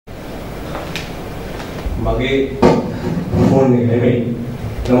මගේ ෆෝන් එක නෙමෙයි.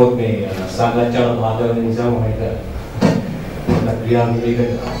 නමුත් මේ සාකච්ඡාවට බාධා වෙන නිසා මම ඒක ක්‍රියාත්මක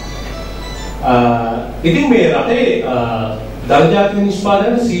කරනවා. ඉතින් මේ රටේ දරජාති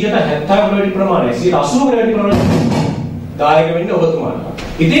නිෂ්පාදන 170කට වැඩි ප්‍රමාණයක් 180කට වැඩි ප්‍රමාණයක් දායක වෙන්නේ ඔබතුමාලා.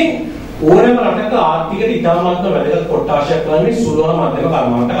 ඉතින් ඕනෑම රටක ආර්ථිකයට ඉතාමත්ම වැදගත් කොටාශයක් වන්නේ සුළු හා මධ්‍යම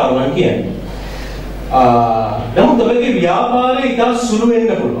කර්මාන්ත කරුවන් කියන්නේ. නමුත් ඔබගේ ව්‍යාපාරය ඉතා සුළු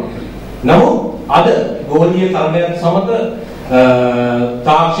වෙන්න පුළුවන්. නමුත් අද ගෝලීය තරණයත් සමග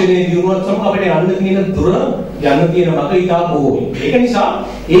තාක්ෂණයේ දියුණුවත් සමග අපිට යන්න තියෙන දුර යන්න තියෙන මඟ ඉතා බොහෝයි. ඒක නිසා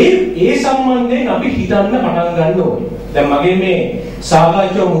ඒ සම්බන්ධයෙන් අපි හිතන්න පටන් ගන්න ඕනේ. දැන් මගේ මේ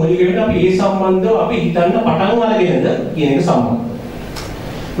සාකච්ඡාව මූලික වෙන්නේ අපි ඒ සම්බන්ධව අපි හිතන්න පටන් අරගෙනද කියන එක සම්බන්ධයි.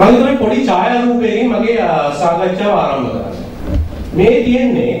 මම හිතන්නේ පොඩි ඡායාරූපයකින් මගේ සාකච්ඡාව ආරම්භ කරන්න. මේ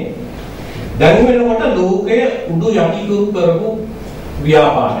තියෙන්නේ දැන් වෙනකොට ලෝකයේ උඩු යටිකුරු කරපු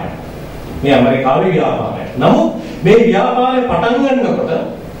ව්‍යාපාරය. මේ ඇමරිකාවේ ව්‍යාපාරය. නමුත් මේ ව්‍යාපාරය පටන් ගන්නකොට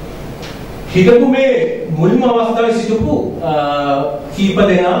හිතපු මේ මුල්ම අවස්ථාවේ සිටපු කීප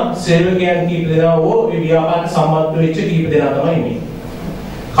දෙනා සේවකයන් කීප දෙනා ඕ මේ ව්‍යාපාරයට සම්බන්ධ වෙච්ච කීප දෙනා තමයි මේ.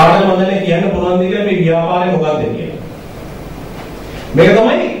 කාටද මන්දනේ කියන්න පුළුවන් දෙයක් මේ ව්‍යාපාරය මොකක්ද කියලා. මේක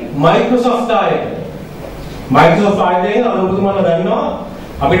තමයි Microsoft ආයතනය. Microsoft ආයතනයේ අනුබුදුමන දන්නවා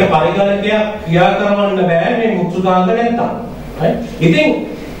අපිට පරිගණකයක් ක්‍රියා කරවන්න බෑ මේ මුත්‍රාංග නැත්තම්. right? ඉතින්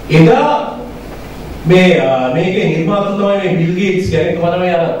එදා මේකේ නිර්මාතෘ තමයි මේ බිල් ගේට්ස් කියන්නේ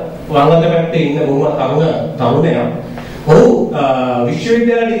තමයි අර වංගත පැත්තේ ඉන්න බොහොම තරුණයා. ඔහු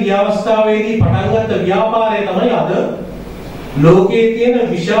විශ්වවිද්‍යාලයේ ගිය අවස්ථාවේදී පටන් ගත්ත ව්‍යාපාරය තමයි අද ලෝකයේ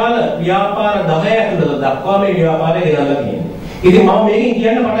තියෙන විශාල ව්‍යාපාර 10 ඇතුළත දක්වා මේ ව්‍යාපාරය ගෙනල්ලා තියෙන්නේ. ඉතින් මම මේකෙන්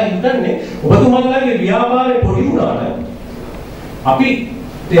කියන්න මට හිතන්නේ ඔබතුමාලගේ ව්‍යාපාරේ පොඩි වුණාට අපි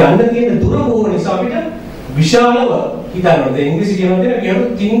යන්න තියෙන දුර බොහෝ නිසා අපිට විශාලව හිතන්න ඕනේ. ඉංග්‍රීසි කියනවා we have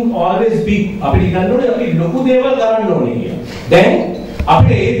to think always big. අපිට හිතන්න ඕනේ අපි ලොකු දේවල් කරන්න ඕනේ කියලා. දැන්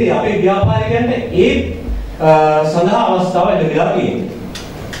අපිට අපේ ව්‍යාපාරය ගන්න ඒ සඳහා අවස්ථාව ලැබිලා තියෙනවා.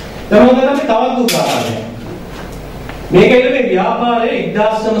 දැන් මොකද අපි තවත් උදාහරණයක්. මේකේ මේ ව්‍යාපාරය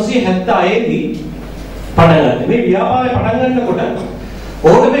 1976 දී පටන් ගත්තා. මේ ව්‍යාපාරය පටන් ගන්නකොට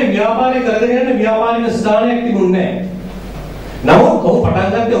ඕක මේ ව්‍යාපාරය කරගෙන යන ව්‍යාපාරික ස්ථානයක් තිබුණේ නැහැ. නමුත් ඔහු පටන්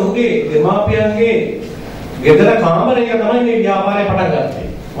ගත්තේ ඔහුගේ දෙමාපියන්ගේ ගෙදර කාමරයක තමයි මේ ව්‍යාපාරය පටන් ගත්තේ.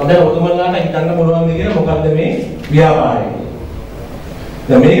 මම දැන් ඔබතුමන්ලාට හිතන්න පුළුවන් දෙ කියලා මොකද්ද මේ ව්‍යාපාරය?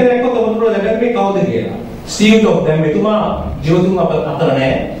 දැන් මේක දැක්කොත් ඔබතුමන්ලා දැනගන්න මේ කවුද කියලා. ස්ටීව් ජොබ්ස් දැන් මෙතුමා ජීවතුන් අතර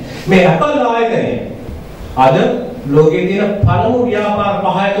නැහැ. මේ Apple ආයතනය අද ලෝකයේ තියෙන පළමු ව්‍යාපාර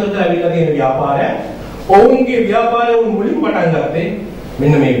පහ ඇතුළත ඇවිල්ලා තියෙන ව්‍යාපාරය. ඔවුන්ගේ ව්‍යාපාරය උන් මුලින් පටන් ගත්තේ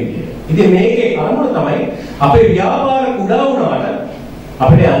මෙන්න මේ විදිහට. ඉතින් මේකේ අරමුණ තමයි අපේ ව්‍යාපාර කුඩා වුණාට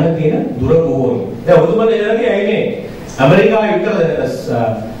අපිට යන්න තියෙන දුර බොහෝයි. දැන් ඔබතුමාලා එළදී ඇයිනේ ඇමරිකාවේ විතරද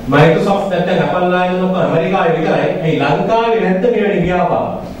Microsoft නැත්නම් Apple ආයතනක ඇමරිකාවේ විතරයි. ඒ ලංකාවේ නැද්ද මෙවැනි ව්‍යාපාර?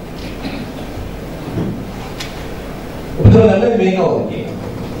 ඔබතුමාලා දන්නේ මේක කවුද කියන්නේ?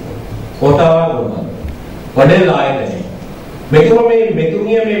 කොටාවා ගොඩක්. වඩේල ආයතනය.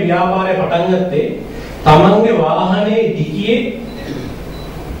 මෙතුමිය මේ ව්‍යාපාරය පටන් ගත්තේ තමන්ගේ වාහනේ ඩිකියේ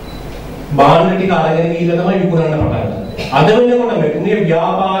බාණ්ඩ ටික අරගෙන ගිහිල්ලා තමයි විකුණන්න පටන් ගත්තේ. අද වෙනකොට මෙතුමිය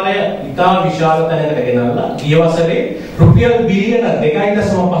ව්යාපාරය ඉතා විශාල තැනකට ගෙනල්ලා ගිය වසරේ රුපියල් බිලියන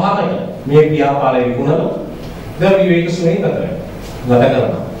 2.5කට මේ ව්‍යාපාරය විකුණලා දැන් විවේක සුවයෙන් ගත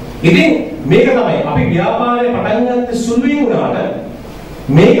කරනවා. ඉතින් මේක තමයි අපි ව්‍යාපාරය පටන් ගත්තේ සුළුින් වුණාට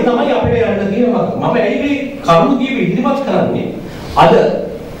මේක තමයි අපිට යන්න තියෙන මඟ. මම ඇයි මේ කරුණු කීප ඉදිරිපත් කරන්නේ? අද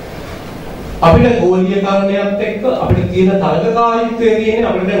අපිට ගෝලීයකරණයත් එක්ක අපිට තියෙන තරගකාරීත්වය තියෙන්නේ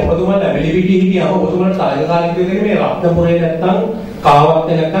අපිට දැන් ඔබතුමාලා ඇබිලිවිටි හිටියම ඔබතුමාලා තරගකාරීත්වය තියෙන්නේ මේ රත්නපුරේ නැත්තම්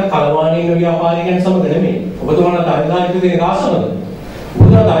කාවත්තේ නැත්තම් කලවාණේ ඉන්න ව්‍යාපාරිකයන් සමග නෙමෙයි. ඔබතුමාලා තරගකාරීත්වය තියෙන්නේ කා සමගද?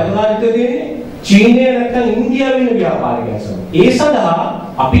 ඔබතුමාලා තරගකාරීත්වය තියෙන්නේ චීනයේ නැත්තම් ඉන්දියාවේ ඉන්න ව්‍යාපාරිකයන් සමග. ඒ සඳහා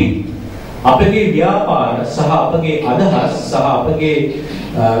අපි අපගේ ව්‍යාපාර සහ අපගේ අදහස් සහ අපගේ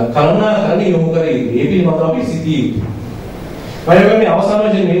කරුණාකරණ යොමු කර යුතුයි. ඒ පිළිබඳව අපි සිටිය යුතුයි. මම මේ අවසාන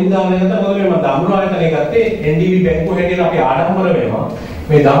වශයෙන් මේ උදාහරණය ගත්තා. මොකද මම දම්රු ආයතනය ගත්තේ NDB බැංකුව හැටියට අපි ආඩම්බර වෙනවා.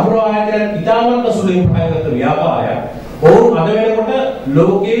 මේ දම්රු ආයතනය ඉතාමත් සුළුින් පටන් ගත්ත ව්‍යාපාරයක්. ඔවුන් අද වෙනකොට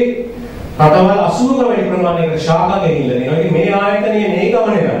ලෝකේ රටවල් 80ක වැඩි ප්‍රමාණයකට ශාඛා ගෙනිල්ලා දෙනවා. ඉතින් මේ ආයතනයේ මේ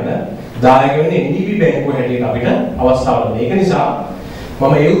ගමන යන්න දායක වෙන්නේ NDB බැංකුව හැටියට අපිට අවස්ථාවක් ලැබෙනවා. ඒක නිසා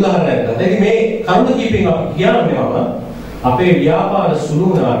මම ඒ උදාහරණයක් ගත්තා. ඉතින් මේ කරුණු කීපෙන් අපි කියන්නේ අපේ ව්‍යාපාර සුළු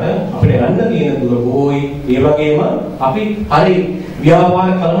වුණාට අපිට යන්න තියෙන දුර බොහෝයි. ඒ වගේම අපි හරි ව්‍යාපාර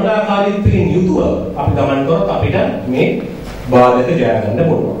කළමනාකාරීත්වයෙන් යුතුව අපි ගමන් කරොත් අපිට මේ බාධක ජය ගන්න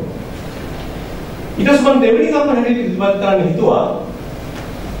පුළුවන්. ඊට පස්සේ මම දෙවෙනි කරුණ හැටියට ඉදිරිපත් කරන්න හිතුවා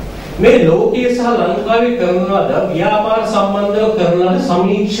මේ ලෝකයේ සහ ලංකාවේ කරන ලද ව්‍යාපාර සම්බන්ධව කරන ලද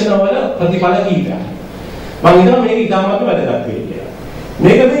සමීක්ෂණවල ප්‍රතිඵල කීපයක්. මම හිතනවා මේක ඉතාමත් වැදගත් වෙයි කියලා.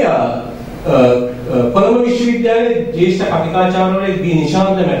 මේක මේ කොළඹ විශ්වවිද්‍යාලයේ ජ්‍යෙෂ්ඨ කතිකාචාර්යවරයෙක් දී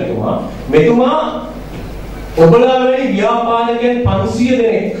නිශාන්ත මැතිතුමා මෙතුමා ඔබලා වැනි ව්‍යාපාරිකයන් 500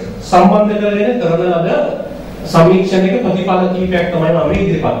 දෙනෙක් සම්බන්ධ කරගෙන කරන ලද සමීක්ෂණයක ප්‍රතිඵල කීපයක් තමයි මම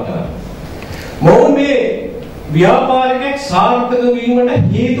ඉදිරිපත් කරන්නේ. මොවුන් මේ ව්‍යාපාරිකයෙක් සාර්ථක වීමට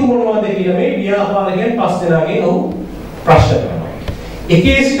හේතු මොනවද කියලා මේ ව්‍යාපාරිකයන් 5 දෙනාගෙන් ඔවුන් ප්‍රශ්න කරනවා.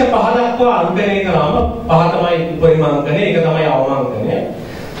 1 සිට 5 දක්වා අංකණය කරාම 5 තමයි උපරිම අංකණය, 1 තමයි අවම අංකණය.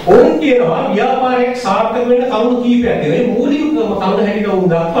 ඔවුන් කියනවා ව්‍යාපාරයක් සාර්ථක වෙන්න කරුණු කීපයක් තියෙනවා. මේ මූලික කරුණු හැටියට ඔවුන්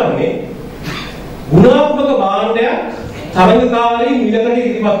දක්වන්නේ ගුණාත්මක භාණ්ඩයක් තරඟකාරී මිලකට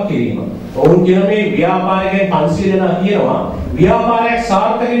ඉදිරිපත් කිරීම. ඔවුන් කියන මේ ව්‍යාපාරිකයන් 500 දෙනා කියනවා ව්‍යාපාරයක්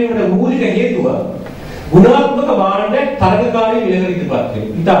සාර්ථක වීමට මූලික හේතුව ගුණාත්මක භාණ්ඩයක් තරඟකාරී මිලකට ඉදිරිපත්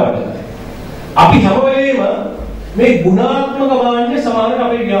කිරීම. ඉතාල වැදගත්. අපි හැම වෙලේම මේ ගුණාත්මක භාණ්ඩය සමානට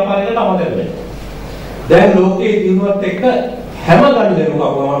අපේ ව්‍යාපාරයකට අමතක වෙනවා. දැන් ලෝකයේ දිනුවත් එක්ක හැම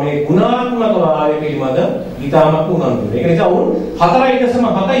ගනුදෙනුකම මේ ගුණාත්මක භාවය පිළිබඳ ඉතාමත් උනන්දු. ඒක නිසා උන්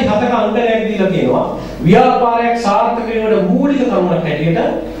 4.77ක අංකයක් දීලා තියෙනවා. ව්‍යාපාරයක් සාර්ථක වෙනවට මූලික කරුණක් හැටියට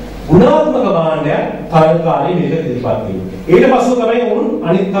ගුණාත්මක භාණ්ඩයක් තරඟකාරී මිලකට ඉදිරිපත් කිරීම. ඊට පස්ව තමයි උන්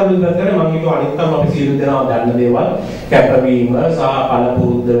අනිත් කරුණු ඉවත් කරන්නේ. මම හිතුවා අනිත් කරුණු අපි සියලු දෙනා දන්න දේවල් කැපවීම සහ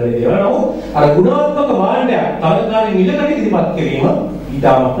පළපුරුද්ද වෙන දේවල්. නමුත් අර ගුණාත්මක භාණ්ඩයක් තරඟකාරී මිලකට ඉදිරිපත් කිරීම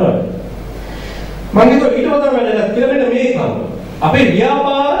ඉතාමත් වැදගත්. මම හිතුවා ඊට වඩා වැදගත් කියලා මෙන්න මේ කරුණ. අපේ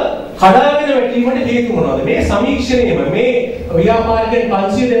ව්‍යාපාර කඩාගෙන වැටීමට හේතු මොනවද? මේ සමීක්ෂණයම මේ ව්‍යාපාරිකයන්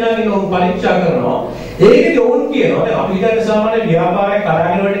 500 දෙනාගෙන් උන් පරීක්ෂා කරනවා. ඒකෙදි උන් කියනවා දැන් අපි හිතන්නේ සාමාන්‍ය ව්‍යාපාරයක්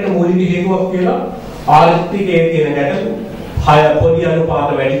කඩාගෙන වැටෙන්න මූලික හේතුවක් කියලා ආර්ථිකයේ තියෙන ගැටලු, පොඩි අනුපාත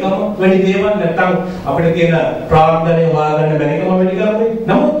වැඩිකම, වැඩි දේවල් නැත්නම් අපිට තියෙන ප්‍රාග්ධනය හොයාගන්න බැරිකම වැඩිකම.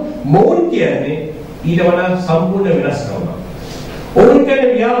 නමුත් මොවුන් කියන්නේ ඊට වඩා සම්පූර්ණ වෙනස් කමක්. ඔවුන්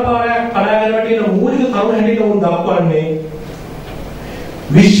කියන්නේ ව්‍යාපාරයක් කඩාගෙන වැටෙන මූලික කරුණ හැටියට උන් දක්වන්නේ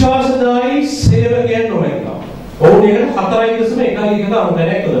විශ්වාසදායී සේවකයන් නොවෙනවා. ඔවුන් ඒකට 4.1ක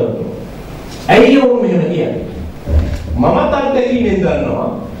අංකයක් යොදවනවා. ඇයි ඔවුන් මෙහෙම කියන්නේ? මමත් අත්දැකීමෙන් දන්නවා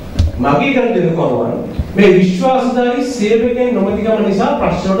මගේ ගනුදෙනු කරනවා මේ විශ්වාසදායී සේවකයන් නොමැතිකම නිසා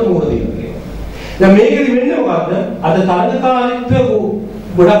ප්‍රශ්නවලට මුහුණ දෙනවා කියලා. දැන් මේකෙදි වෙන්නේ මොකද්ද? අද තරඟකාරීත්වය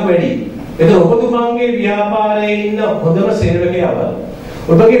ගොඩක් වැඩි. එතන ඔබතුමාගේ ව්‍යාපාරයේ ඉන්න හොඳම සේවකයාව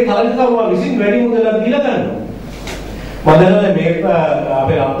ඔබගේ තරඟකරුවා විසින් වැඩි මුදලක් දීලා ගන්නවා. මදනද මේ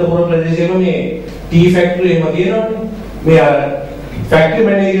අපේ රත්නපුර ප්‍රදේශයේම මේ ටී ෆැක්ටරි එකම තියෙනවානේ. මේ අර ෆැක්ටරි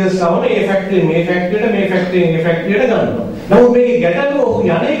මැනේජර්ස් ගාව මේ ෆැක්ටරි මේ ෆැක්ටරියට මේ ෆැක්ටරි මේ ෆැක්ටරියට ගන්නවා. නමුත් මේකේ ගැටලුව ඔහු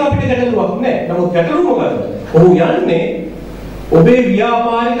යන එක අපිට ගැටලුවක් නෑ. නමුත් ගැටලුව මොකද්ද? ඔහු යන්නේ ඔබේ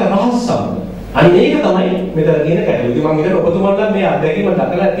ව්‍යාපාරික රහස් සමග. අන්න ඒක තමයි මෙතන තියෙන ගැටලුව. ඉතින් මම හිතන්නේ ඔබතුමාලා මේ අත්දැකීම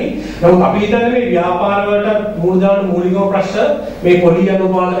දකලා ඇති. නමුත් අපි හිතන්නේ මේ ව්‍යාපාර වලට මූල දාන මූලිකම ප්‍රශ්න මේ පොඩි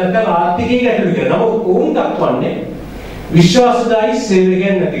අනුපාත නැත්නම් ආර්ථිකයේ ගැටලු කියලා. නමුත් උන් දක්වන්නේ විශ්වාසදායී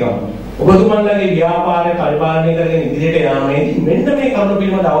සේවකයන් නැතිකම. ඔබතුමාලගේ ව්‍යාපාරය පරිපාලනය කරගෙන ඉදිරියට යාමේදී මෙන්න මේ කරුණු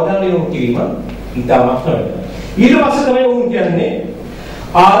පිළිබඳ අවධානය යොමු කිරීම ඉතාමත් වැදගත්. ඊට පස්සේ තමයි උන් කියන්නේ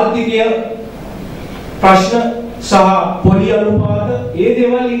ආර්ථිකය ප්‍රශ්න සහ පොඩි අනුපාත ඒ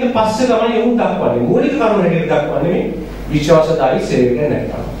දේවල් ඊට පස්සේ තමයි උන් දක්වන්නේ. මූලික කරුණු හැටියට දක්වන්නේ මේ විශ්වාසදායී සේවකයන්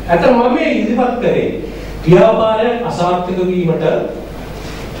නැතිකම. අතන මම මේ ඉදිරිපත් කරේ ව්‍යාපාරය අසාර්ථක වීමට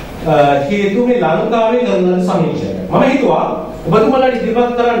හේතු මේ ලංකාවේ කරන සමීක්ෂණය. මම හිතුවා ඔබතුමාලාට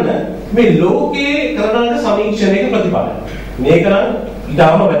ඉදිරිපත් කරන්න මේ ලෝකයේ කරන සමීක්ෂණයක ප්‍රතිඵල. මේක නම්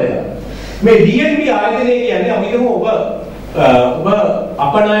ඉතාම වැදගත්. මේ DNB ආයතනය කියන්නේ අපි හිතමු ඔබ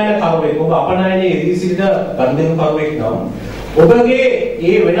අපනයන කරුවෙක්, ඔබ අපනයනයේ යෙදී සිටින ගනුදෙනු කරුවෙක් නම් ඔබගේ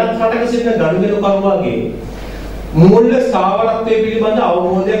ඒ වෙනත් රටක සිටින ගනුදෙනු කරුවාගේ මූල්‍ය ස්ථාවරත්වය පිළිබඳ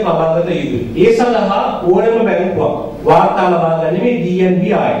අවබෝධයක් ලබා ගත යුතුයි. ඒ සඳහා ඕනෑම බැංකුවක් වාර්තා ලබා ගන්න මේ DNB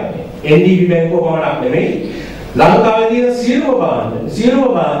ආයතනය. NDB බැංකුව පමණක් නෙමෙයි ලංකාවේ තියෙන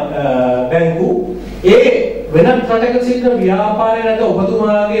සියලුම බැංකු ඒ වෙනත් රටක සිටින ව්‍යාපාරය නැත්නම්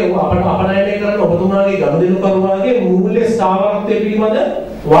ඔබතුමාගේ අපනයනය කරන ඔබතුමාගේ ගනුදෙනු කරුවාගේ මූල්‍ය ස්ථාවරත්වය පිළිබඳ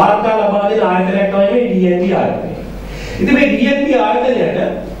වාර්තා ලබා දෙන ආයතනයක් තමයි මේ DNB ආයතනය. ඉතින් මේ DNB ආයතනයට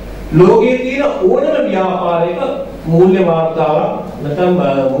ලෝකයේ තියෙන ඕනම ව්‍යාපාරයක මූල්‍ය වාර්තාවක් නැත්නම්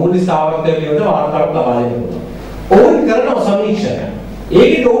මූල්‍ය ස්ථාවරත්වය පිළිබඳ වාර්තාවක් ලබා දෙන්න පුළුවන්. ඔවුන් කරන සමීක්ෂණය.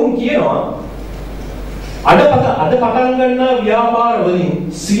 ඒකේ ඔවුන් කියනවා අද පටන් ගන්නා ව්‍යාපාර වලින්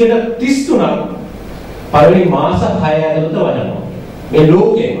 33ක් පළවෙනි මාස 6 ඇතුළත වඩනවා. මේ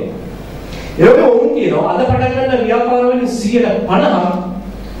ලෝකෙම. ඒක ඔවුන් කියනවා අද පටන් ගන්න ව්‍යාපාර වලින් 50ක්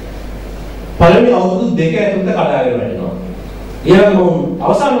පළවෙනි අවුරුදු 2 ඇතුළත කඩාගෙන වැටෙනවා. ඊළඟ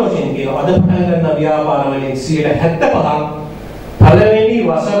අවසාන වශයෙන් කියනවා අද පටන් ගන්න ව්‍යාපාර වලින් 75ක් පළවෙනි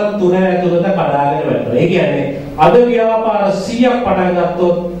වසර 3 ඇතුළත කඩාගෙන වැටෙනවා. ඒ කියන්නේ අද ව්‍යාපාර 100ක් පටන්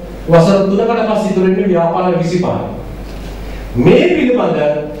ගත්තොත් වසර 3කට පස්සේ ඉතුරු වෙන්නේ ව්‍යාපාර 25යි. මේ පිළිබඳ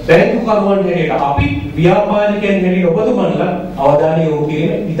බැංකුකරුවන් හැටියට අපි ව්‍යාපාරිකයන් හැටියට ඔබතුමන්ලා අවධානය යොමු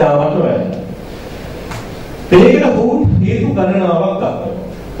කිරීම ඉතාමත් වැදගත්. මේකට හේතු ගණනාවක්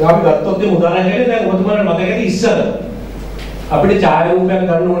ගන්නවා. අපි ගත්තොත් මේ උදාහරණයකට දැන් ඔබතුමන්ට මතක ඇති ඉස්සර අපිට ඡායාරූපයක්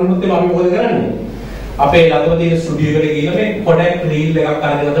ගන්න ඕනොත් අපි මොකද කරන්නේ? අපේ ළඟම තියෙන ස්ටුඩියෝ එකට ගිහින් මේ කොඩැක් රීල් එකක්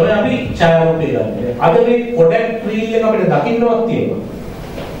අරගෙන තමයි අපි ඡායාරූපය ගන්නේ. අද මේ කොඩැක් රීල් එක අපිට දකින්නවත් තියෙනවා.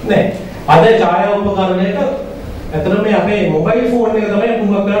 නෑ. අද ඡායා උපකරණයක ඇත්තටම මේ අපේ මොබයිල් ෆෝන් එක තමයි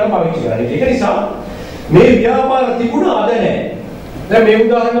පුරුක් කරලා පාවිච්චි කරන්නේ. ඒක නිසා මේ ව්‍යාපාර තිබුණ අද නෑ. දැන් මේ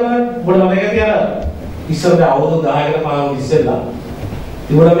උදාහරණ බලන්න. ඔබට මතක ඇති අර ඉස්සරද අවුරුදු 10කට පාවිච්චි ඉස්සෙල්ලා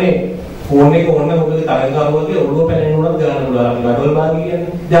තිබුණ මේ ෆෝන් එක ඕන මොකද තරංගාරුවගේ ඔළුව පැනෙන්නුනත් ගන්න පුළුවන්. අපි නඩවල භාගය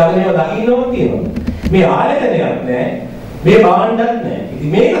කියන්නේ. දැන් මේව දකින්නවත් තියෙනවා. මේ ආයතනයක් නෑ. මේ භාණ්ඩත් නෑ. ඉතින්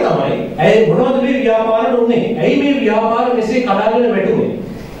මේක තමයි ඇයි මොනවද මේ ව්‍යාපාර උනේ? ඇයි මේ ව්‍යාපාර මෙසේ කඩාගෙන වැටුනේ?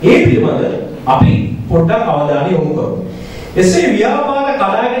 ඒ පිළිබඳ අපි පොඩ්ඩක් අවධානය යොමු කරමු. එසේ ව්‍යාපාර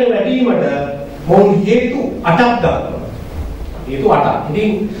කඩාගෙන වැටීමට මොන හේතු 8ක් දක්වනවා. හේතු 8ක්.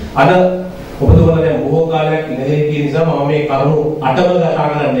 ඉතින් අද ඔබතුමලා දැන් බොහෝ කාලයක් ඉඳගෙන ඉන්න නිසා මම මේ කරුණු 8ම කතා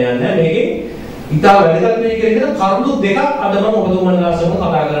කරන්න යන්නේ නැහැ. මේකේ ඉතා වැදගත් වෙයි කියන කරුණු දෙකක් අද මම ඔබතුමන්ලා සමග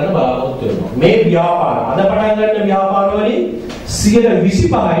කතා කරන්න බලාපොරොත්තු වෙනවා. මේ ව්‍යාපාර අද පටන් ගන්න ව්‍යාපාර වලින්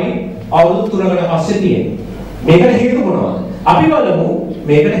 25%යි අවුරුදු 3කට පස්සේ තියෙන්නේ. මේකට හේතු මොනවද? අපි බලමු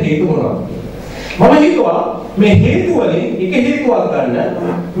මේකට හේතු මොනවද? මම හිතුවා මේ හේතු වලින් එක හේතුවක් ගන්න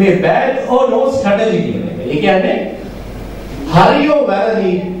මේ bad or no strategy කියන එක. ඒ කියන්නේ හරියෝ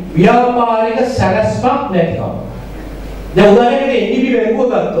වැරදි ව්‍යාපාරික සැලැස්මක් නැතිකම. දැන් උදාහරණයකට NDB බැංකුව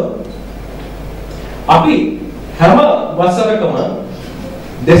ගත්තොත් අපි හැම වසරකම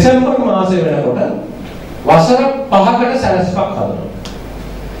දෙසැම්බර් මාසෙ වෙනකොට වසර 5කට සැලැස්මක් හදනවා.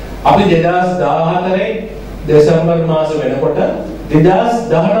 අපි 2014 දෙසැම්බර් මාසෙ වෙනකොට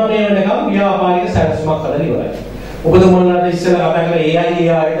 2019 වෙනකම් ව්‍යාපාරික සැලැස්මක් හදලා ඉවරයි. ඔබතුමන්ලාට ඉස්සෙල්ලා කතා කරලා AI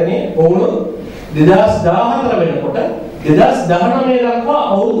ආයතනයේ වුණොත් 2014 වෙනකොට 2019 දක්වා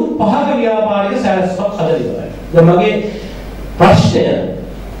අවුරුදු 5ක ව්‍යාපාරික සැලැස්මක් හදලා ඉවරයි. දැන් මගේ ප්‍රශ්නය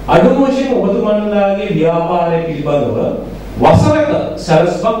අඩුම වශයෙන් ඔබතුමන්ලාගේ ව්‍යාපාරය පිළිබඳව වසරක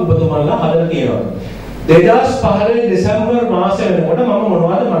සැලැස්මක් ඔබතුමන්ලා හදලා තියෙනවා. 2015 දෙසැම්බර් මාසෙ වෙනකොට මම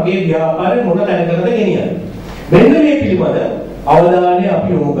මොනවද මගේ ව්‍යාපාරය මොන තැනකටද ගෙනියන්නේ? මෙන්න මේ පිළිබඳ අවධානය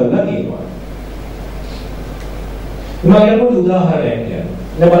අපි යොමු කරලා තියෙනවා. මම කියපු උදාහරණයක් කියන්න.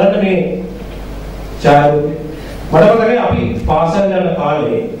 දැන් බලන්න මේ ඡායාරූපේ මට මතකයි අපි පාසල් යන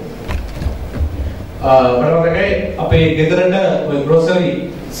කාලේ මට මතකයි අපේ ගෙදරට ඔය ග්‍රොසරි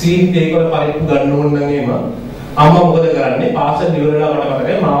සීන් දෙකවල පරිප්පු ගන්න ඕන නම් එහෙම අම්මා මොකද කරන්නේ පාසල් ඉවරලා මට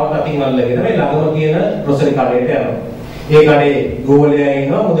මතකයි මාවත් අතින් අල්ලගෙන මේ ළඟම තියෙන ග්‍රොසරි කඩේට යනවා. ඒ කඩේ ගෝලයා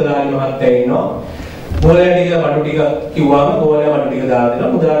ඉන්නවා මුදලාලි මහත්තයා ඉන්නවා. ගෝලයා ටික බඩු ටික කිව්වම ගෝලයා බඩු ටික දාලා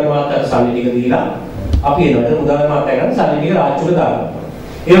දෙනවා. මුදලාලි මහත්තයාට සල්ලි ටික දීලා අපි එනවා. මුදලාලි මහත්තයා ගන්න සල්ලි ටික රාජ්‍යයට දානවා.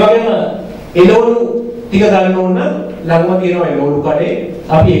 ඒ වගේම එළවලු ටික ගන්න ඕන ළඟම තියෙනවා එළවලු කඩේ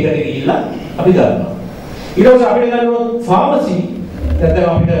අපි ඒකට ගිහිල්ලා අපි ගන්නවා. ඊට පස්සේ අපිට ගන්නොත් ෆාමසි නැත්නම්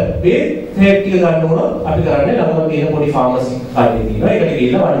අපිට බේත් ටික ගන්න ඕන අපි කරන්නේ ළඟම තියෙන පොඩි ෆාමසි කඩේ තියෙනවා. ඒකට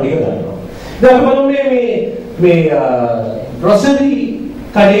ගිහිල්ලා වඩු ටික ගන්නවා. දැන් අපි බලමු මේ ග්‍රොසරි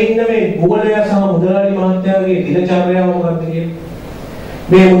කඩේ ඉන්න මේ ගෝලයා සහ මුදලාලි මහත්තයාගේ දිනචර්යාව මොකක්ද කියන්නේ?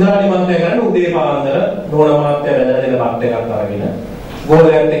 මේ මුදලාලි මහත්තයා කරන්නේ උදේ පාන්දර නෝනා මහත්තයා වැදලා දෙන බත් එකක් අරගෙන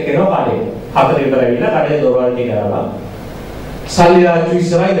ගෝලයාත් එක්ක එනවා කඩේ. 4 විතර ඇවිල්ලා කඩේ දොරවල් ටික කරලා සල්ලි රාජ්‍ය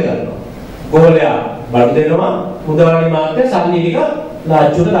ඉස්සරහින් ගන්නවා. ගෝලයා බඩු දෙනවා මුදලාලි මහත්තයා සල්ලි ටික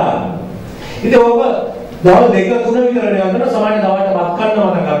රාජ්‍යට දානවා. ඉතින් ඕක දවල් 2-3 විතර යනකොට සමාන දවල්ට වත් කන්න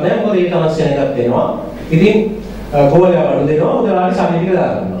මතකත් නැහැ. මොකද ඒක අවශ්‍ය නැගත් වෙනවා. ඉතින් ගෝලයා බඩු දෙනවා මුදලාලි සල්ලි ටික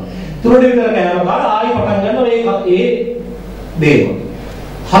දානවා. 3 විතර කෑම කාලා ආයෙ පටන් ගන්නවා ඒ දේම.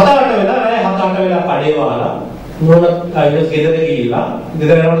 7-8 වෙලා රෑ 7-8 වෙලා කඩේ වහලා නෝන අයිස් ගෙදර ගිහිල්ලා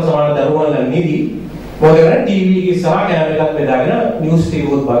ගෙදර යනකොට සමාන දරුවන්ලා නිදි මොකද කරන්නේ ටීවී එකේ ඉස්සරහ කැමරා එකක් බෙදාගෙන නිවුස් ටිකක්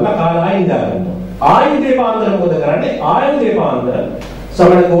බලලා කාලා ආයෙ ඉඳා ගන්නවා. ආයෙ දීපාන්දර මොකද කරන්නේ ආයෙ දීපාන්දර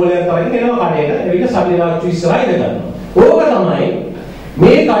සමහර ගෝලයක් අරගෙන එනවා කඩේට එවිට සල්ලි රාජ්‍ය ඉස්සරහ ඉඳ ගන්නවා. ඕක තමයි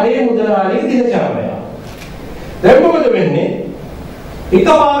මේ කඩේ මුදලාලිගේ දිනචර්යාව. දැන් මොකද වෙන්නේ?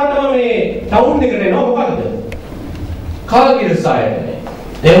 එකපාරටම මේ ටවුන් එකට එනවා මොකද්ද? කාලකිරස ආයතනය.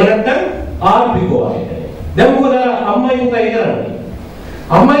 එහෙම නැත්නම් ආර්ථිකෝ ආයතනය. දැන් මොකද අම්මයි පුතයි කරන්නේ?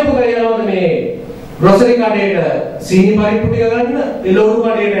 අම්මයි පුතයි යනවාද මේ ග්‍රොසරි කඩේට සීනි පරිප්පු ටික ගන්න, එළවලු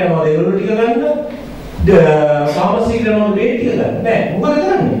කඩේට යනවාද එළවලු ටික ගන්න, ෆාමසි කරනවාද මේ ටික ගන්න. නෑ මොකද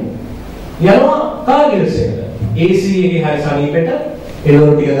කරන්නේ? යනවා කාගිරසෙකට. AC එකේ හරි සනීපෙට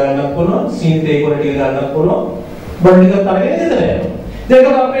එළවලු ටික ගන්නත් පුළුවන්, සීනි තේ කොළ ටික ගන්නත් පුළුවන්. බඩ ටිකක් අරගෙන ගෙදර යනවා. දැන්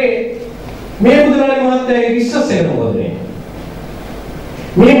අපේ මේ මුදලාලි මහත්තයාගේ විශ්වාසය මොකද වෙන්නේ?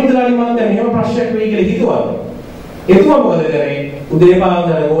 මේ මුදලාලි මන්ද මෙහෙම ප්‍රශ්නයක් වෙයි කියලා හිතුවා. එතුමා මොකද කරේ? උදේ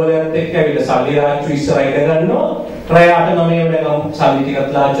පාන්දර ගෝලයත් එක්ක ඇවිල්ලා සල්ලි රාජ්‍ය ඉස්සරහ ඉඳ ගන්නවා. රෑ 8-9 වෙනකම් සල්ලි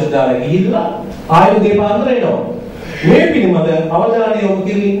ටිකක් ලාච්චු දාලා ගිහිල්ලා ආයෙ උදේ පාන්දර එනවා. මේ පිළිමද අවධානය යොමු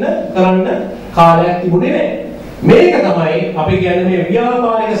කරන්න කාලයක් තිබුණේ නැහැ. මේක තමයි අපි කියන්නේ මේ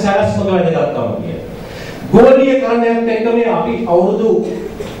ව්‍යාපාරික සැලැස්මක වැදගත්කම කියන්නේ. ගෝලීයකරණයත් එක්ක මේ අපි අවුරුදු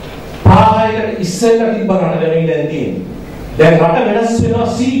 5-6කට ඉස්සෙල්ලා තිබ්බ රට දැන් තියෙන්නේ. දැන් රට වෙනස් වෙනවා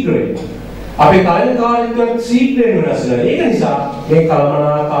සීක්‍රට්. අපේ කලින් කාර්යක්‍රම සීක්‍රට් වෙනස් වෙනවා. ඒක නිසා මේ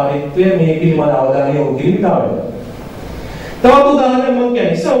කළමනාකාරීත්වය මේ පිළිබඳ අවධානය යොමු කිරීම තමයි. තවත් උදාහරණයක් මම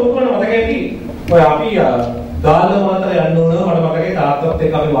කියන්නේ ඉස්සර උතුමන මතක ඇති. ඔය අපි ගාල්ල මාතර යන්න ඕන මට මතකයි තාත්තත්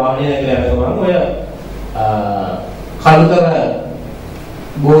එක්ක අපි වාහනය කියලා යනවා. ඔය කල්තර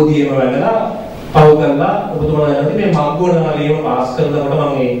බෝධියම වැඩලා පව කරලා ඔබතුමා යනදී මේ මග්ගෝණ හරියම පාස් කරනකොට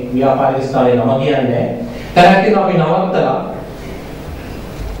මම මේ ව්‍යාපාරික ස්ථානයේ නම කියන්නේ නැහැ. අපි නවත්තලා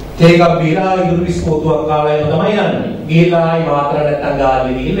තේකක් බීලා ඉදුරු බිස්කෝතුවක් කාලා එන තමයි යන්නේ. ගිහලා ආයි මාතර නැත්තම්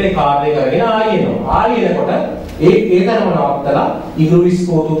ගාල්ලේ ගිහලා ඒ කාර් එක කරගෙන ආයි එනවා. ආයි එනකොට ඒකම නවත්තලා ඉදුරු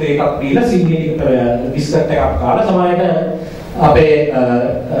බිස්කෝතු තේකක් බීලා සිංහලෙක බිස්කට් එකක් කාලා සමහරට අපේ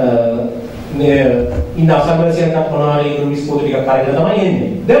ඉන්න අසංගතයන්ට මොනවාරි ඉදුරු බිස්කෝතු ටිකක් කාලා තමයි එන්නේ.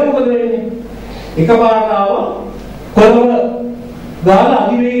 දැන් මොකද වෙන්නේ? එකපාරට ආව කොළඹ ගාලා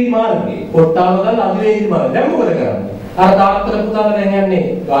අධිවේගී මාර්ගයේ කොට්ටාව ගාලා අධිවේගී මාර්ගය. දැන් මොකද කරන්නේ? අර තාත්තල පුතාලා දැන් යන්නේ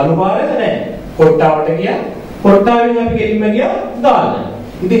ගාලු පාරේද නැහැ. කොට්ටාවට ගියා. කොට්ටාවෙන් අපි ගෙලින්ම ගියා ගාල්ල.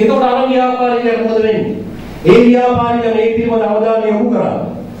 ඉතින් ඒකට අර ව්‍යාපාරිකයන්ට මොකද වෙන්නේ? ඒ ව්‍යාපාරික මේ පිළිබඳ අවධානය යොමු කරා.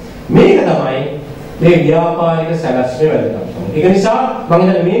 මේක තමයි මේ ව්‍යාපාරික සැලැස්මේ වැදගත්කම. ඒක නිසා මම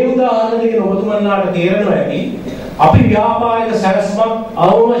හිතන්නේ මේ උදාහරණ දෙකෙන් ඔබතුමන්ලාට තේරෙනවා ඇති අපි ව්‍යාපාරික සැලැස්මක්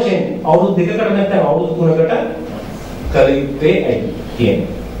අවශ්‍යයෙන් අවුරුදු 2කට නැත්නම් අවුරුදු 3කට කළ යුත්තේ ඇයි කියන්නේ.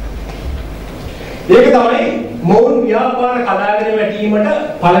 ඒක තමයි මොවුන් ව්‍යාපාර කඩාගෙන වැටීමට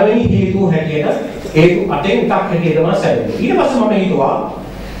පළවෙනි හේතුව හැටියට හේතු 8න් එකක් හැටියට මම සැලකුවා. ඊට පස්සේ මම හිතුවා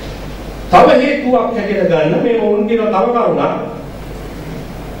තව හේතුවක් හැටියට ගන්න මේ මොවුන් කියන තව කරුණක්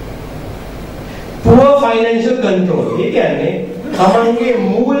poor financial control. ඒ කියන්නේ තමන්ගේ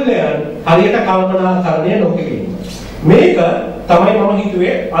මූල්‍යයන් හරියට කල්පනාකරණය නොකිරීම. මේක තමයි මම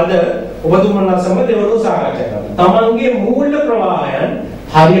හිතුවේ අද ඔබතුමන්ලා සමග දෙවනුව සාකච්ඡා කරන්න. තමන්ගේ මූල්‍ය ප්‍රවාහයන්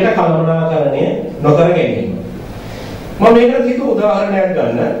හරියට කල්පනාකරණය නොකර ගැනීම. මම මේකට හිතුව උදාහරණයක්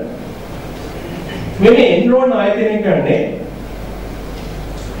ගන්න. මේ එන්රෝන් ආයතනය කියන්නේ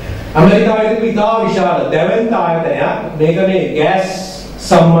ඇමරිකාවේ තිබු ඉතා විශාල දැවැන්ත ආයතනයක්. මේක මේ ගෑස්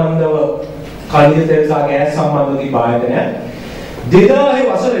සම්බන්ධව කනිජ තෙල් සහ ගෑස් සම්බන්ධව තිබු ආයතනයක්.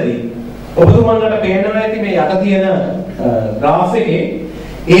 2000 වසරේදී ඔබතුමන්ලට පේනවා ඇති මේ යට තියෙන graph එකේ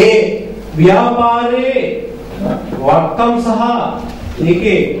ඒ ව්‍යාපාරයේ වට්ටම් සහ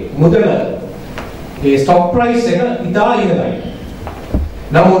ඒකේ මුදල ඒ ස්ටොක් ප්‍රයිස් එක ඉතා ඉහළයි.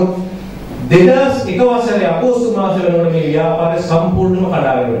 නමුත් 2001 වසරේ අගෝස්තු මාසයේ වෙනකොට මේ ව්‍යාපාරය සම්පූර්ණයෙන්ම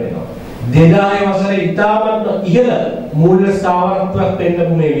කඩාගෙන වැටෙනවා. 2000 වසරේ ඉතාමත් ඉහළ මූල්‍ය ස්ථාවරත්වයක්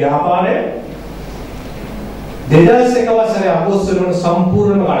පෙන්නපු මේ ව්‍යාපාරය 2001 වසරේ අගෝස්තු වෙනකොට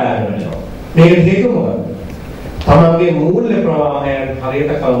සම්පූර්ණයෙන්ම කඩාගෙන වැටෙනවා. මේකට හේතුව මොකක්ද? තමන්ගේ මූල්‍ය ප්‍රවාහයන්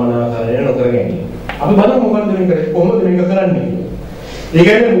හරියට කළමනාකරණය නොකර ගැනීම. අපි බලමු මොකද්ද මේක කොහොමද මේක කරන්නේ කියලා. ඒ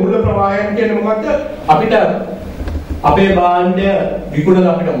කියන්නේ මූල්‍ය ප්‍රවාහයන් කියන්නේ මොකද්ද? අපිට අපේ භාණ්ඩය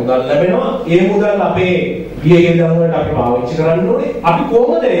විකුණලා අපිට මුදල් ලැබෙනවා. ඒ මුදල් අපේ වියගෙන් වලට අපි පාවිච්චි කරන්න ඕනේ. අපි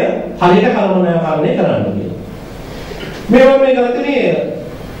කොහොමද එය හරියට කළමනාකරණය කරන්නේ කියලා. මේවා මේ ගත්තේ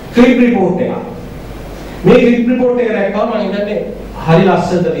ක්‍රිප් රිපෝට් එක. මේ ක්‍රිප් රිපෝට් එක දැක්කම මම හිතන්නේ හරි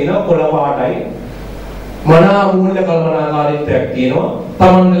ලස්සනට තියෙනවා කොළ පාටයි. මනා මූල්‍ය කල්පනාකාරීත්වයක් තියෙනවා.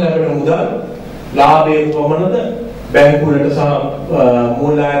 තමන්ට ලැබෙන මුදල් ලාභයේ කොපමණද? බැංකු වලට සහ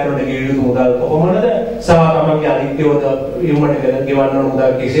මූල්‍ය ආයතනවලට ගෙවිය යුතු මුදල් කොපමණද? සහ තමන්ගේ අනිත්‍යවද යොමුට ගෙවන්න ඕන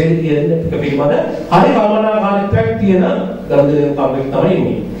මුදල් කෙසේද කියන්නේ එක පිළිබඳ හරි කල්පනාකාරීත්වයක් තියෙන ගනුදෙනු කම්පැනි තමයි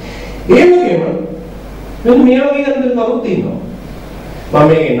ඉන්නේ. ඒ වගේම මෙන්න මේ වගේ ගනුදෙනු කරුත් ඉන්නවා. මම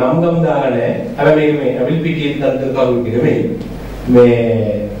මේකේ නම් ගම් දාලා නැහැ. හැබැයි මේක මේ ඇවිල්පිටියේ ගනුදෙනු කරු නෙමෙයි. මේ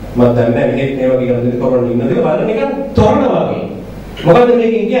මම දන්නේ නැහැ මේ වගේ ගනුදෙනු කරන ඉන්නද කියලා බලන්න නිකන් තොරණ වගේ. මොකද්ද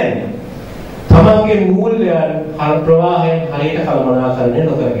මේකෙන් කියන්නේ? තමන්ගේ මූල්‍යයන් ප්‍රවාහයන් හරියට කළමනාකරණය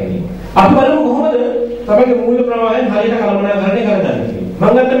නොකර ගැනීම. අපි බලමු කොහොමද තමන්ගේ මූල්‍ය ප්‍රවාහයන් හරියට කළමනාකරණය කරගන්නේ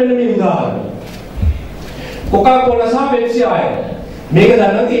කියලා. මම ගත්ත මෙන්න මේ උදාහරණය. කොකාකෝලා සහ පෙප්සි ආයතන. මේක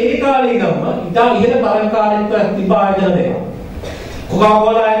දන්නවද ඒ කාලේ ගම්ම ඉතා ඉහළ බලකාරීත්වයක් තිබා ආයතන දෙකක්.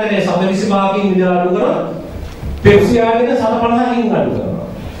 කොකාකෝලා ආයතනයේ 125කින් විතර අඩු කරා. පෙප්සි ආයතනයේ 150කින් අඩු කරා.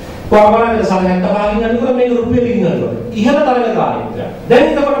 කොහොමද සමහරවිට අඩු කරා මේක රුපියලකින් අඩු කරා. ඉහළ තරගකාරීත්වය. දැන්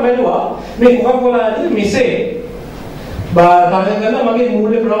එතකොට බැලුවා මේ කොකාකෝලා ඇතුලේ මෙසේ තරඟ කරලා මගේ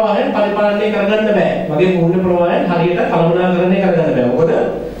මූල්‍ය ප්‍රවාහයන් පරිපාලනය කරගන්න බෑ. මගේ මූල්‍ය ප්‍රවාහයන් හරියට කළමනාකරණය කරගන්න බෑ. මොකද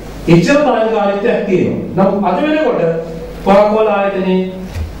එච්චර තරංගකාරීත්වයක් තියෙනවා. නමුත් අද වෙනකොට කොකාකෝලා ආයතනයේ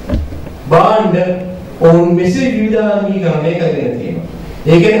බාණ්ඩ ඔවුන් මෙසේ විවිධාංගීකරණය කරගෙන තියෙනවා.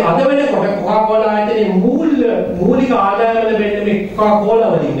 ඒ කියන්නේ අද වෙනකොට කොකාකෝලා ආයතනයේ මූලික ආදායම ලැබෙන්නේ මේ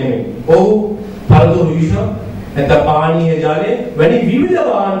කොකාකෝලා වලින් නෙමෙයි. ඔව් පළතුරු විෂ නැත්නම් පානීය ජලය වැනි විවිධ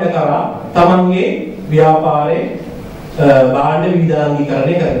භාණ්ඩ කරා තමන්ගේ ව්‍යාපාරයේ භාණ්ඩ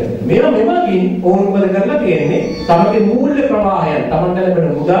විවිධාංගීකරණය කරගෙන. මේවා මෙමගින් ඔවුන් මොකද කරලා තියෙන්නේ? තමන්ගේ මූල්‍ය ප්‍රවාහයන් තමන්ට ලැබෙන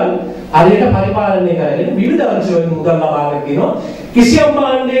මුදල් හරියට පරිපාලනය කරගෙන විවිධ අංශ වලින් මුදල් ලබාගෙන තිනවා. කිසියම්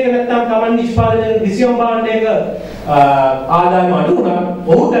භාණ්ඩයක නැත්නම් තමන් නිෂ්පාදනය කරන කිසියම් භාණ්ඩයක ආදායම අඩු වුණා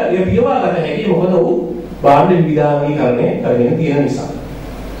ඔහුට ඒ පියවා ගත හැකි. මොකද ඔහු භාණ්ඩ විවිධාංගීකරණය කරගෙන තියෙන නිසා.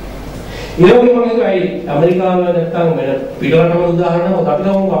 ඊළඟට මම හිතුවා ඇමරිකාව නැත්නම් වෙන පිටරටම උදාහරණයක් අපි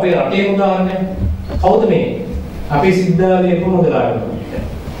ගමු අපේ රටේ උදාහරණයක්. කවුද මේ? අපේ සිද්ධාලේ කොමුදලාගෙන.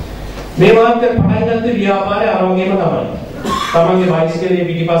 මේ මාත්‍ය පටන් ගත්තේ ව්‍යාපාරය අරවගේම තමයි. තමන්ගේ බයිසිකලේ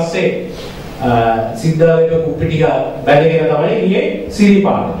පිටිපස්සේ සිද්ධාලේක කුප්පි ටික බැඳගෙන තමයි ගියේ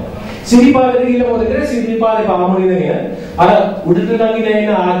සිරිපාලට. සිරිපාලට ගිහලා මොකද කරේ? සිරිපාලේ පාමුණිනගෙන අර උඩට නගින එන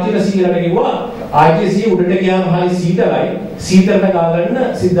ආච්චිලා සීලට කිව්වා ආච්චි සී උඩට ගියාම හරි සීතලයි. සීතලට ගාගන්න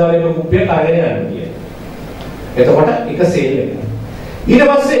සිද්ධාලේක කුප්පිය කරගෙන යන්න කියලා. එතකොට එක සේල් එක. ඊට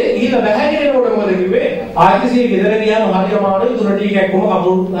පස්සේ ඊළ බැහැගෙනනකොට මොකද කිව්වේ? ආච්චි ගෙදර ගියාම හරි අමාරුයි තුනටි කැක්කම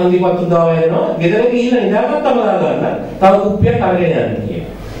කපුල් හන්දිපත්තු දාලා යනවා. ගෙදර ගිහිල්ලා නිදාගත්තම දාගන්න තව කුප්පියක් අරගෙන යන්න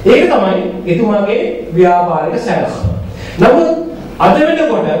කියලා. ඒක තමයි එතුමාගේ ව්‍යාපාරික සැලසුම. නමුත් අද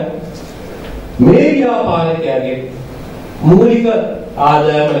වෙනකොට මේ ව්‍යාපාරිකයාගේ මූලික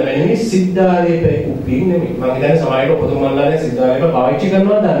ආදායම ලැබෙන්නේ සිද්ධාලේපේ කුප්පියෙන් නෙමෙයි. මම හිතන්නේ සමහරවිට ඔබතුමන්ලානේ සිද්ධාලේප පාවිච්චි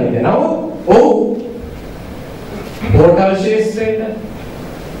කරනවා දන්නේ නැහැ. නමුත් ඔව් හෝටල් ශේෂ්ත්‍රයට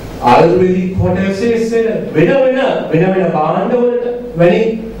ආයුර්වේදික හෝටල් ශේෂ්ත්‍රයට වෙන භාණ්ඩ වලට වැනි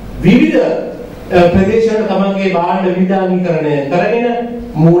විවිධ ප්‍රදේශවල තමන්ගේ භාණ්ඩ විවිධාංගීකරණය කරගෙන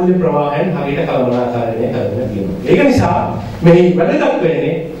මූල්‍ය ප්‍රවාහයන් හරියට කළමනාකරණය කරගෙන තියෙනවා. ඒක නිසා මෙහි වැදගත්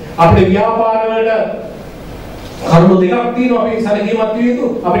වෙන්නේ අපේ ව්‍යාපාර වලට කරුණු දෙකක් තියෙනවා අපි සැලකීමක් විය යුතු.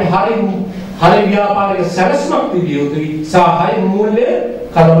 අපිට හරි ව්‍යාපාරික සැලැස්මක් තිබිය යුතුයි සහ හරි මූල්‍ය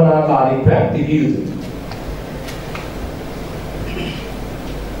කළමනාකාරීත්වයක් තිබිය යුතුයි.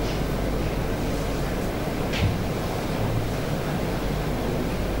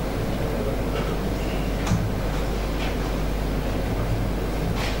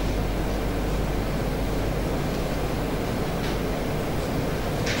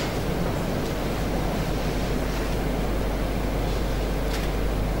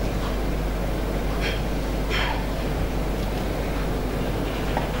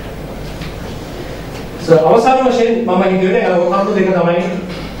 අවසාන වශයෙන් මම හිතුවේ අර කරුණු දෙක තමයි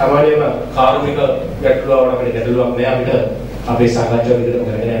සමාජයේම කාර්මික ගැටලුවක් අපිට ගැටලුවක් නෑ අපිට අපේ සාකච්ඡාව විදිහට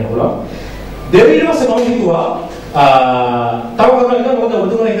කරගෙන යන්න පුළුවන්. දෙවෙනි වශයෙන් මම හිතුවා තව කරුණක් මොකද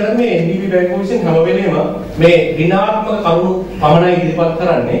ඔබතුමා කරන්නේ මේ NDB බැංකුව විසින් හැම වෙලේම මේ ඍණාත්මක කරුණු පමණයි ඉදිරිපත්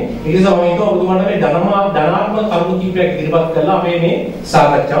කරන්නේ. ඒ නිසා මම හිතුවා ඔබතුමාට මේ ධනාත්මක කරුණු කීපයක් ඉදිරිපත් කළා අපේ මේ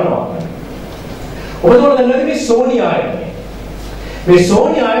සාකච්ඡාව නවත්තන්න. ඔබතුමාට දැනගන්න මේ සෝනි ආයතනය මේ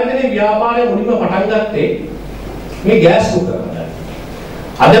සෝනි ආයතනයේ ව්‍යාපාරය මුලින්ම පටන් ගත්තේ මේ ගෑස් කුකර් වල.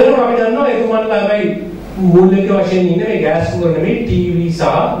 අද වෙනකොට අපි දන්නවා එතුමන්ලා හැබැයි මූලික වශයෙන් ඉන්නේ මේ ගෑස් කුකර් නෙමෙයි ටීවී සහ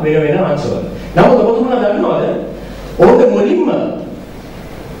වෙන අංශවල. නමුත් ඔබතුමලා දන්නවද ඕක මුලින්ම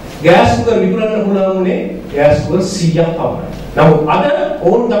ගෑස් කුකර් විකුණන්න පුළුවන් උනේ ගෑස් කුකර් 100ක් පමණයි. නමුත් අද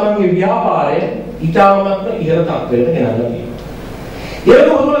ඕන් තමන්ගේ ව්‍යාපාරය ඉතාමත්ම ඉහළ තත්ත්වයකට ගෙනල්ලා තියෙනවා.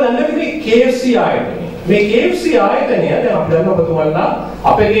 ඒක ඔබතුමලා දන්නවද මේ KFC ආයතනය මේ KFC ආයතනය දැන් අපි දන්න ඔබතුමන්ලා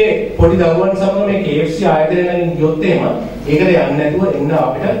අපේ පොඩි දරුවන් සමග මේ KFC ආයතනයෙන් ගියොත් එහෙම ඒකට යන්නේ නැතුව එන්න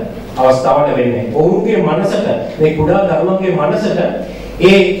අපිට අවස්ථාවක් ලැබෙන්නේ නැහැ. ඔවුන්ගේ මනසට මේ කුඩා දරුවන්ගේ මනසට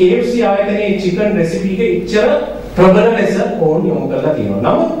ඒ KFC ආයතනයේ චිකන් රෙසිපි එක ඉච්චර ප්‍රබල ලෙස ඕන් යොමු කරලා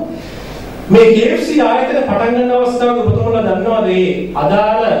තියෙනවා. නමුත් මේ KFC ආයතන පටන් ගන්න අවස්ථාවේ ඔබතුමන්ලා දන්නවද මේ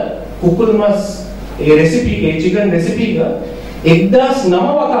අදාළ කුකුල් මස් ඒ රෙසිපි ඒ චිකන් රෙසිපි එක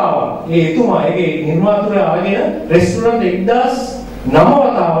 1009 වතාවක් ඒ එතුමා ඒකේ නිර්මාතෘය අරගෙන රෙස්ටුරන්ට් 1009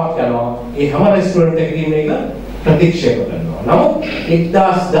 වතාවක් යනවා. ඒ හැම රෙස්ටුරන්ට් එකකදී මේක ප්‍රතික්ෂේප කරනවා. නමුත්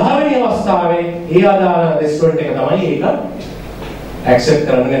 1010 වෙනි අවස්ථාවේ ඒ අදාළ රෙස්ටුරන්ට් එක තමයි ඒක ඇක්සෙප්ට්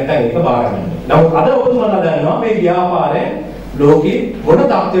කරන්නේ නැත්නම් ඒක බාරගන්නේ. නමුත් අද ඔබතුමන්ලා දන්නවා මේ ව්‍යාපාරය ලෝකේ මොන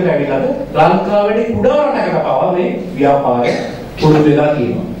තත්ත්වයකට ඇවිල්ලාද ලංකාවේ කුඩා රටකට පවා මේ ව්‍යාපාරය පුරුදු වෙලා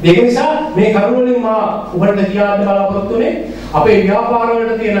තියෙනවා. ඒක නිසා මේ කරුණ වලින් මා ඔබට කියන්න බලාපොරොත්තු වෙන්නේ අපේ ව්‍යාපාර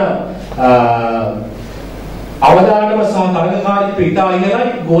වලට තියෙන අවදානම සහ තරගකාරීත්වය ඉතා ඉහළයි.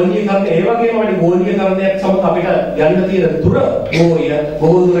 ගෝලීකරණ ඒ වගේම වැඩි ගෝලීකරණයක් සමග අපිට යන්න තියෙන දුර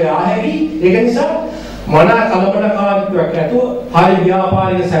බොහෝ දුර යා හැකි. ඒක නිසා මනා කලබලකාරීත්වයක් ඇතුව හරි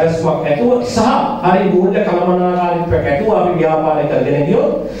ව්‍යාපාරික සැලැස්මක් ඇතුව සහ හරි මූල්‍ය කලබලකාරීත්වයක් ඇතුව අපි ව්‍යාපාරය කරගෙන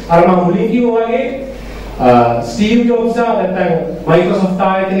ගියොත් අර මම මුලින් කිව්වා වගේ ස්ටීව් ජොබ්ස් නැත්නම් මයික්‍රොසොෆ්ට්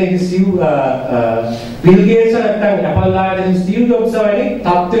ආයතනයේ ස්ටීව් බිල් ගේට්ස් නැත්නම් ඇපල් ආයතනයේ ස්ටීව් ජොබ්ස් වගේ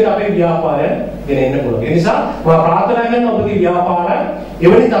තත්ත්වයට අපේ ව්‍යාපාරය ගෙනෙන්න පුළුවන්. ඒ නිසා මම ප්‍රාර්ථනා කරනවා ඔබගේ ව්‍යාපාරය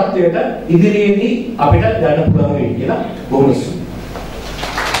එවැනි තත්ත්වයට ඉදිරියේදී අපිට යන්න පුළුවන් වෙයි කියලා බොහොම ස්තුතියි.